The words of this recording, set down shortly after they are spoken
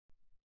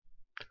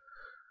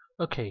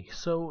Okay,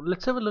 so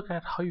let's have a look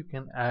at how you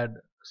can add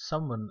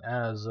someone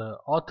as an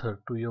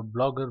author to your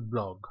Blogger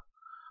blog.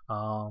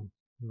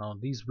 Now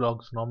these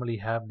blogs normally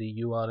have the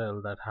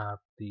URL that have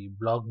the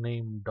blog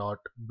name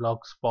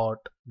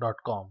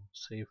 .blogspot.com.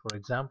 Say for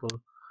example,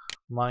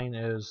 mine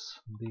is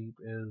Deep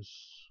is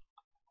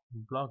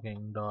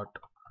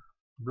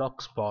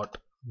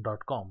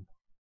blogging.blogspot.com.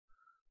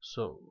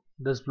 So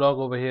this blog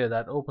over here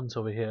that opens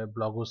over here,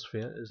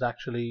 Blogosphere, is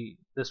actually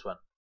this one,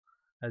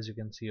 as you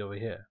can see over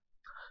here.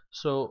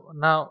 So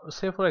now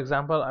say for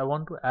example I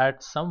want to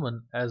add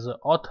someone as an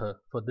author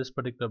for this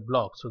particular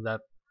blog so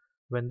that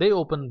when they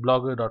open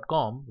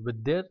blogger.com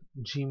with their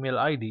Gmail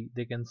ID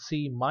they can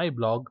see my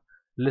blog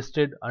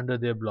listed under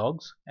their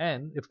blogs,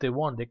 and if they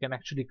want they can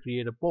actually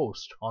create a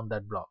post on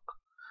that blog.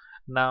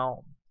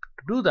 Now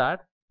to do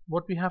that,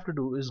 what we have to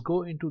do is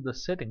go into the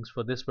settings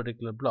for this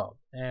particular blog,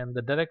 and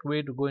the direct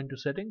way to go into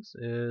settings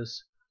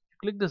is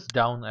click this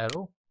down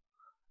arrow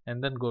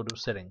and then go to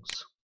settings.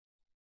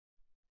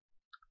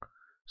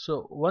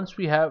 So once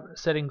we have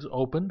settings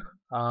open,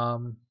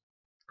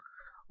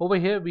 over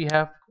here we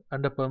have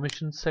under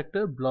permissions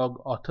sector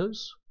blog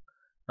authors.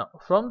 Now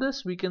from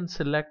this we can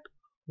select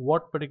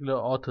what particular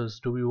authors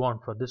do we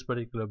want for this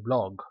particular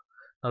blog.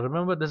 Now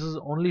remember, this is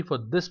only for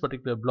this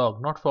particular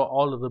blog, not for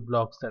all of the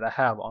blogs that I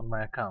have on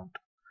my account.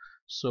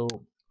 So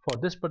for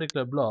this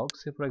particular blog,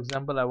 say for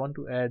example I want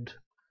to add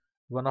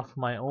one of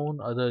my own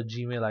other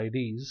Gmail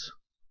IDs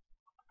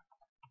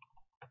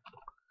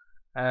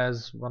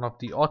as one of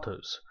the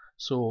authors.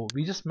 So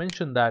we just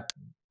mention that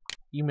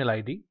email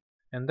ID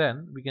and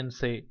then we can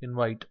say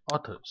invite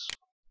authors,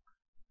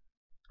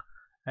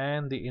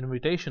 and the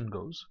invitation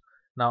goes.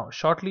 Now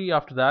shortly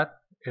after that,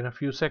 in a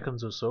few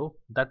seconds or so,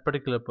 that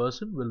particular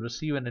person will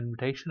receive an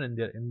invitation in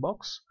their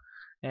inbox,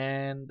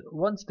 and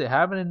once they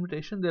have an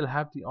invitation they'll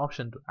have the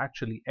option to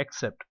actually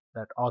accept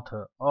that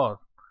author or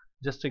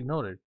just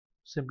ignore it,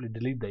 simply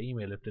delete the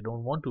email if they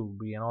don't want to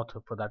be an author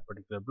for that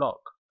particular blog.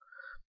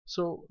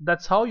 So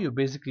that's how you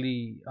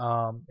basically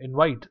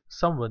invite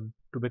someone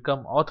to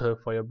become author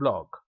for your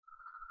blog.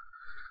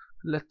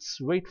 Let's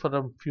wait for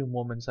a few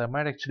moments. I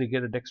might actually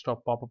get a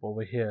desktop pop-up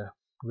over here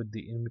with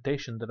the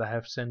invitation that I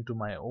have sent to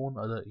my own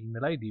other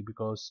email ID,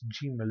 because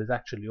Gmail is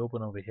actually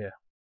open over here.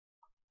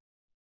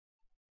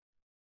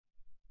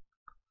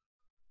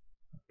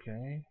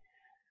 Okay.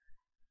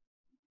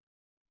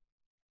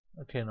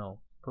 Okay, no,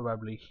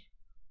 probably.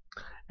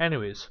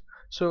 Anyways,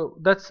 so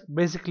that's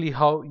basically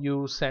how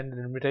you send an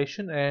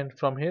invitation, and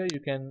from here you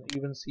can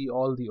even see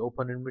all the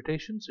open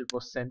invitations. It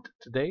was sent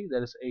today,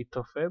 that is 8th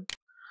of Feb.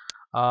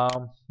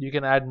 You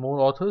can add more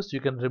authors. You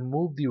can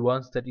remove the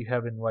ones that you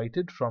have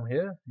invited from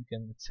here. You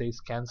can, it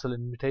says cancel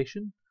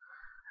invitation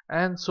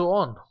and so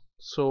on.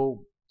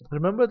 So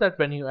remember that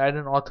when you add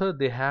an author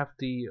they have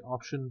the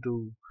option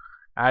to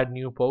add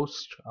new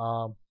posts,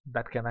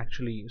 that can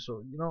actually,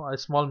 so you know, a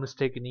small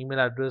mistake in email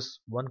address,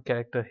 one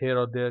character here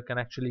or there can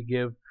actually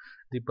give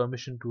the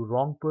permission to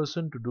wrong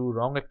person to do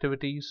wrong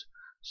activities.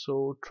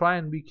 So try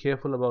and be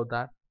careful about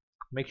that.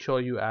 Make sure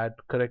you add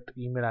correct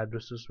email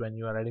addresses when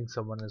you are adding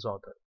someone as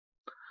author.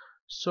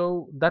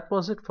 So that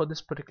was it for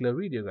this particular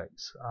video,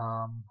 guys.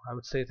 I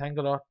would say thanks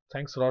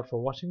a lot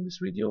for watching this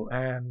video,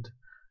 and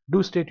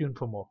do stay tuned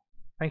for more.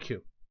 Thank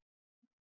you.